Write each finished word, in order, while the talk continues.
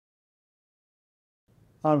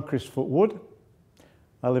I'm Chris Foote.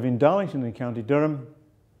 I live in Darlington in County Durham,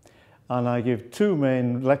 and I give two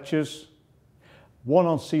main lectures. One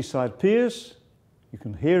on seaside piers. You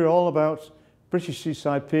can hear all about British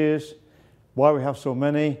seaside piers, why we have so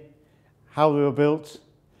many, how they were built,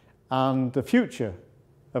 and the future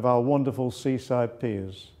of our wonderful seaside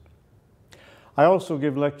piers. I also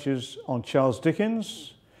give lectures on Charles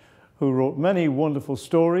Dickens, who wrote many wonderful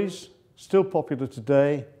stories, still popular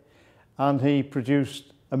today, and he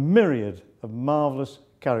produced a myriad of marvellous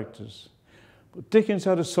characters. But Dickens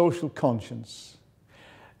had a social conscience.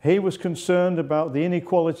 He was concerned about the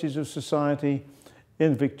inequalities of society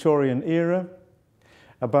in the Victorian era,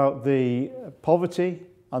 about the poverty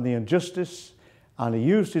and the injustice, and he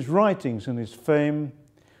used his writings and his fame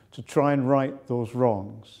to try and right those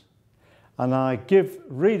wrongs. And I give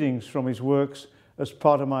readings from his works as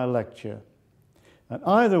part of my lecture. And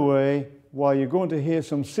either way, while you're going to hear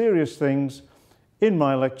some serious things in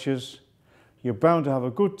my lectures, you're bound to have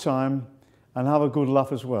a good time and have a good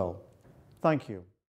laugh as well. Thank you.